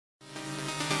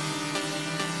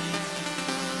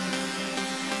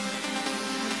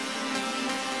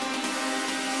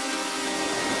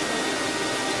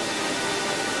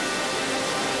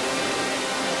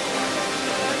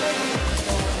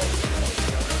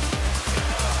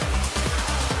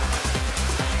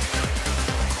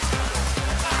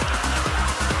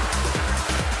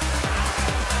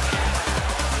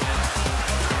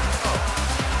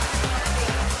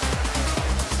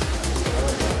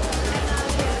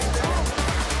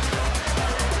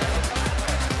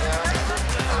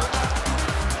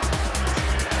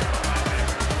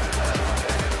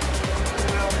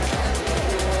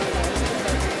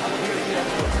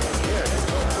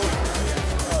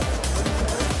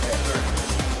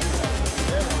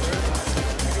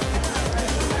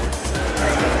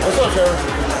sir.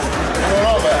 What's going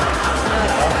on, man?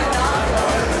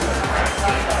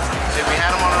 See, we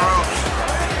had him on the road.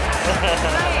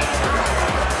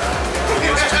 He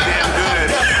was too damn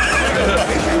good. He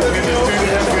was too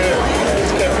damn good. He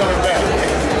just kept coming back.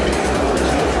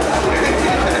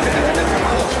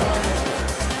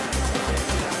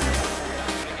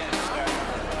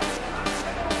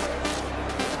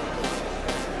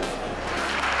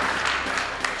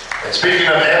 And speaking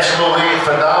of absolutely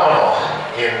phenomenal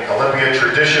in Olympia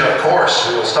tradition, of course,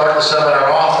 we will start the seminar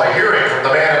off by hearing from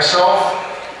the man himself,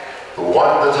 who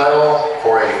won the title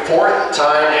for a 4th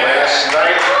time last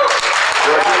night.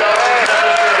 Your 2017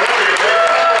 Olympia Jake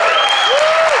Cutler.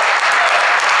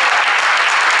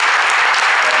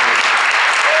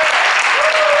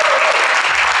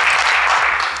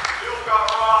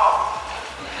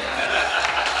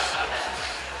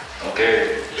 Okay.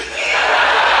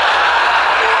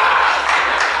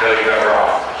 Bill, you got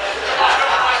raw.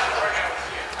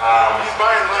 He's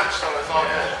buying lunch, so it's all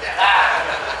good.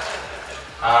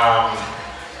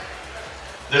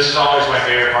 This is always my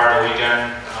favorite part of the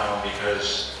weekend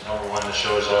because number one, the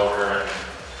show is over and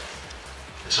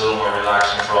it's a little more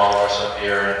relaxing for all of us up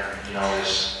here. And you know,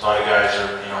 there's a lot of guys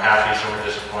are happy, some are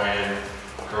disappointed.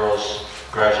 Girls,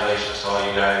 congratulations to all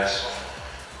you guys.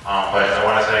 But I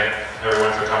want to thank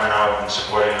everyone for coming out and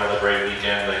supporting another great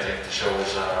weekend. I think the show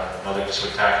was another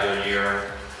spectacular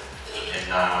year,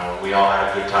 and we all had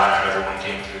a good time. Everyone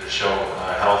came through the show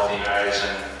healthy, guys,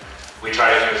 and we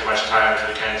try to give as much time as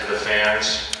we can to the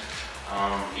fans.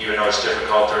 Even though it's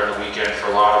difficult during the weekend for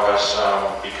a lot of us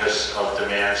because of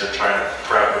demands of trying to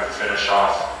prep and finish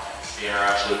off being our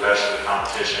absolute best for the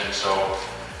competition. So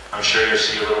I'm sure you'll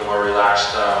see a little more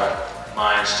relaxed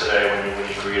minds today when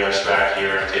you greet us back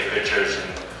here and take pictures,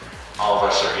 and all of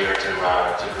us are here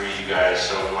to greet you guys.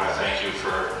 So we want to thank you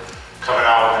for coming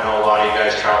out. I know a lot of you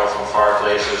guys travel from far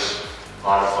places. A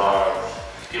lot of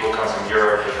people come from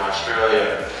Europe and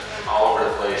Australia, and all over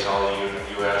the place, all of you in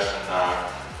the U.S.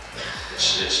 And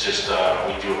it's just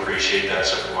we do appreciate that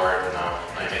support, and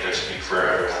I think I speak for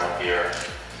everyone up here.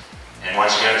 And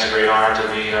once again, it's a great honor to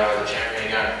be the champion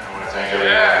again. I want to thank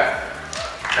everyone. Yeah.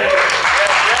 Thank you.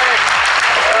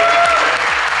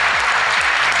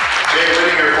 Jay,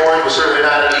 winning your 4th was certainly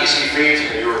not an easy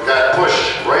feat. You got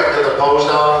pushed right to the pose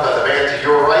down by the man to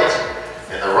your right.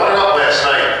 And the runner-up last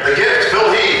night, the gift,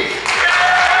 Phil Heath.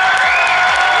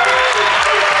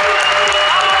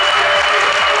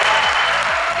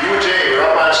 You and Jay were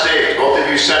up on stage, both of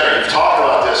you center. You've talked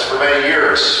about this for many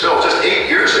years. Phil, just 8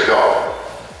 years ago,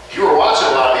 you were watching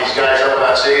a lot of these guys up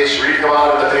on stage, reading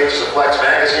about it in the pages of Flex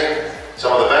magazine.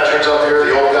 Some of the veterans up here,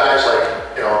 the old guys like,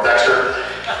 Dexter.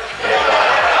 And,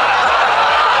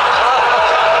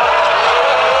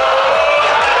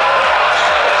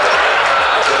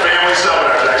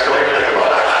 seminar, Dex, don't even think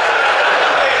about it.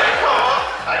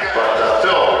 But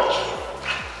Phil,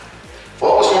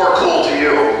 what was more cool to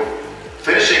you,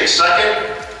 finishing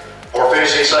second or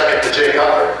finishing second to Jake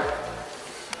Cutler?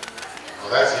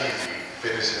 Well, that's easy.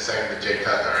 Finishing second to Jake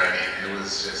Cutler. I mean, it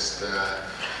was just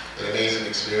an amazing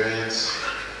experience.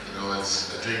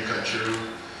 It's a dream come true.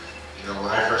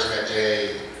 When I first met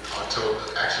Jay,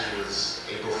 actually it was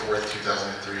April 4th,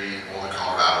 2003 in Boulder,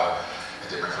 Colorado. I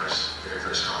did my very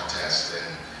first contest,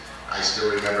 and I still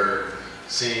remember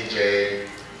seeing Jay,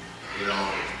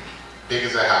 big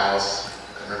as a house.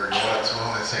 I remember going up to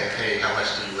him and saying, "Hey, how much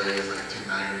do you weigh?" He's like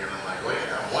 290, and I'm like, "Wait,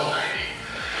 I'm 190."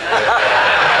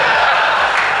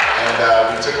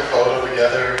 And we took a photo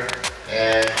together,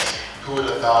 and who would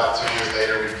have thought 2 years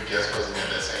later we'd be guest posing at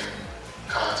that same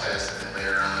contest, and then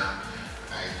later on,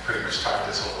 I pretty much talked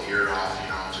this whole year off,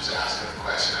 just asking him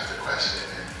question after question.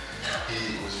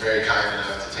 He was very kind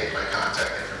enough to take my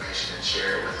contact information and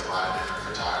share it with a lot of different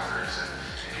photographers and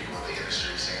people in the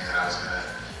industry, saying that I was going to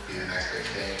be the next big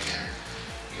thing. And,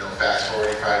 fast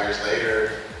forwarding 5 years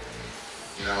later,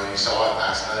 you saw it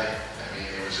last night. I mean,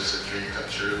 it was just a dream come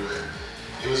true, and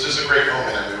it was just a great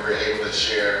moment. And we were able to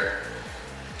share,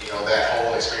 that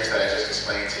whole experience that I just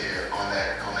explained to you on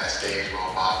that stage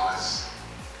while Bob was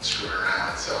screwing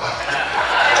around. So. Oh,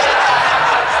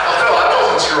 no, I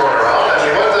wasn't screwing around. I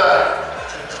mean,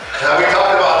 now we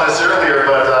talked about this earlier,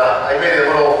 but I made a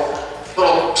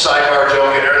little sidebar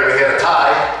joke in there that we had a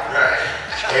tie. Right.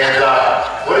 And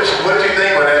what did you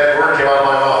think when that word came out of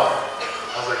my mouth?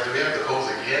 I was like, do we have to pose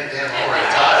again? Damn, I'm already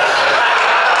tied.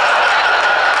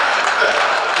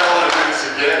 I don't want to do this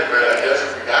again, but I guess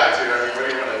if we got to, what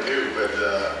do you want to do? But,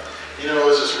 it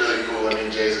was just really cool. I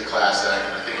mean, Jay's a class act,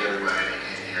 and I think everybody in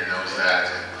here knows that.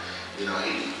 And,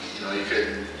 you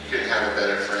couldn't have a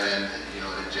better friend.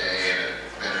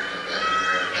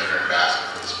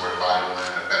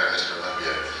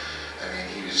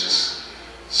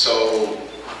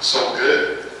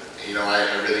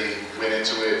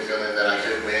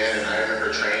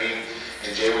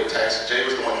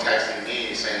 texting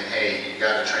me saying, hey, you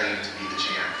got to train to be the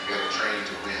champ. You got to train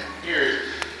to win. Here's,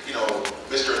 you know,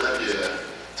 Mr. Olympia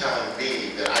telling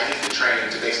me that I need to train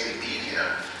to basically beat him.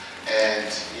 And,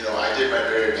 you know, I did my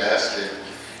very best. And,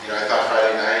 you know, I thought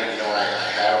Friday night, you know, I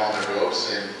had him on the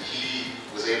ropes, and he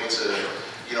was able to,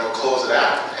 you know, close it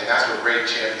out. And that's what great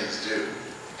champions do.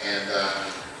 And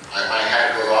my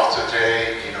hat goes off to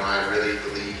Jay. You know, I really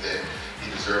believe that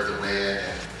he deserved the win.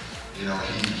 And, you know,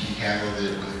 he handled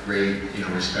it with great, you know,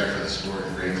 respect for the sport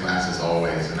and great class as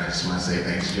always. And I just want to say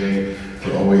thanks, Jay,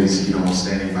 for always, you know,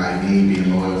 standing by me,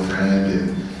 being a loyal friend,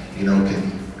 and, you know,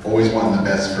 always wanting the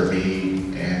best for me.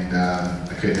 And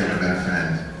I couldn't have a better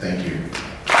friend. Thank you.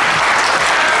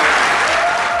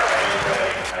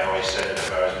 I always said that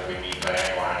if I was going to be beat by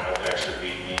anyone, I hope Dexter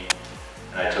beat me,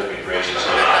 and I took it graciously.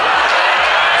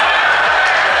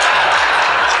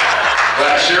 But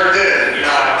I sure did. You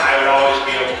know, I would always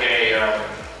be okay,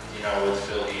 you know, with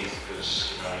Phil Heath,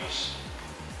 because, you know,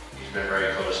 he's been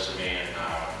very close to me, and,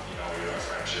 you know, our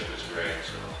friendship is great,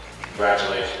 so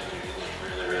congratulations, you look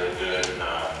really, really good, and,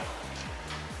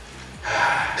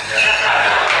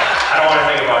 I don't want to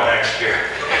think about next year.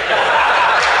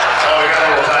 Oh, we got a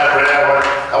little time for that one.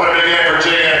 I want to big hand for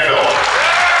Jay and Phil.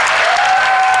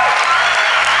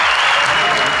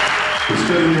 Who's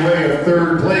getting the way of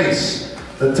third place?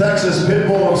 The Texas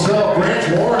Pitbull himself, Branch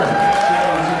Warren.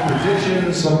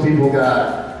 Predictions. Some people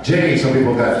got Jay, some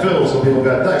people got Phil, some people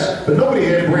got Dex, but nobody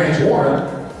had Branch Warren.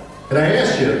 And I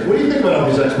asked you, what do you think about all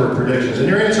these expert predictions? And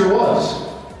your answer was,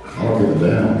 I don't give a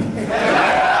damn.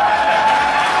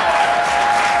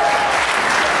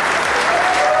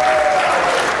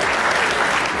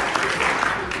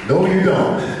 No, you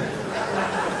don't.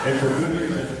 And for good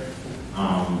reason.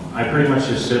 I pretty much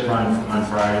just sip on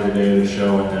Friday, the day of the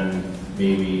show, and then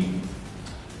maybe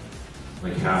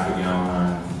like half a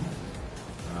gallon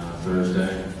on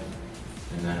Thursday,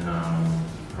 and then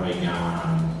probably a gallon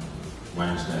on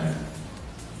Wednesday.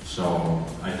 So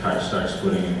I start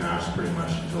splitting in halves pretty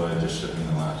much until I just sip in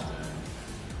the last day.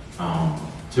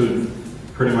 To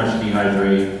pretty much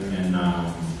dehydrate, and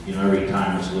you know, every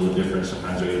time it's a little different.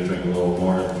 Sometimes I gotta drink a little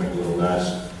more, drink a little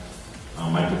less.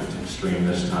 I took it to extreme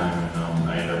this time, and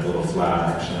I ended up a little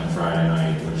flat actually on Friday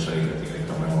night, which I think I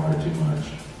cut my water too much.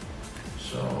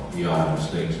 So we all have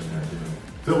mistakes in there too.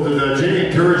 Phil, did Jay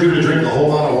encourage you to drink a whole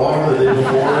lot of water the day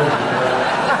before?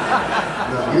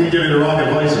 No, he didn't give you the wrong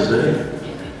advices, did he?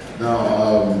 No,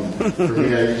 for me,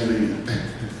 I usually...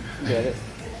 Get it?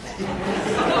 The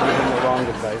wrong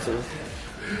advices.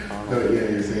 No, yeah,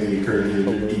 you're saying he encouraged you to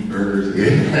eat burgers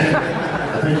again.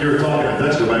 I think you were talking to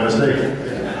Dexter by mistake.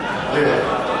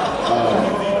 Yeah.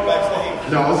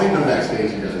 No, I was eating them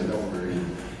backstage, you guys, don't worry.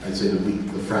 I'd say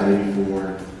the Friday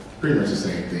before, pretty much the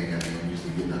same thing. I mean, I'm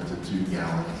usually getting up to 2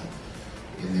 gallons.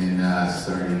 And then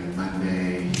starting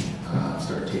Monday,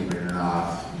 start tapering it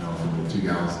off, you know, from 2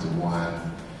 gallons to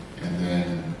 1. And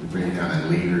then we bring it down in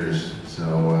liters. So,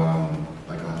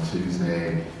 like on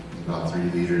Tuesday, it's about 3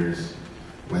 liters.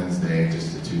 Wednesday,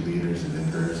 just to 2 liters. And then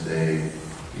Thursday,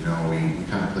 you know, we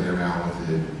kind of play around with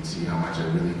it and see how much I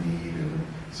really need and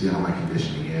see how my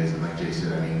conditioning is. And like Jay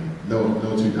said, I mean, no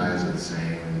 2 diets are the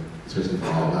same, especially for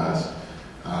all of us.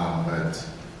 But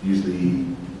usually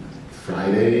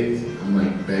Fridays, I'm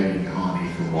like begging Hani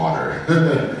for water.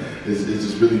 It's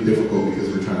just really difficult because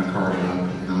we're trying to carb up.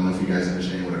 And I don't know if you guys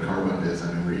understand what a carb up is.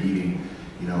 I mean, we're eating,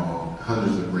 you know,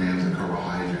 hundreds of grams of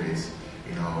carbohydrates,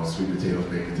 you know, sweet potatoes,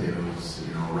 baked potatoes,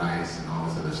 you know, rice and all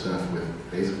this other stuff with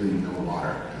basically no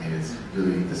water. I mean, it's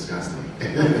really disgusting.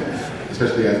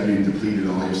 Especially after you've depleted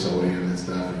all your sodium and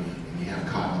stuff, and you have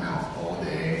cotton mouth all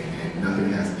day, and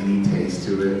nothing has any taste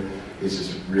to it. It's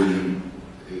just really,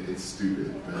 it's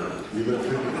stupid. But we look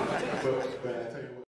pretty, but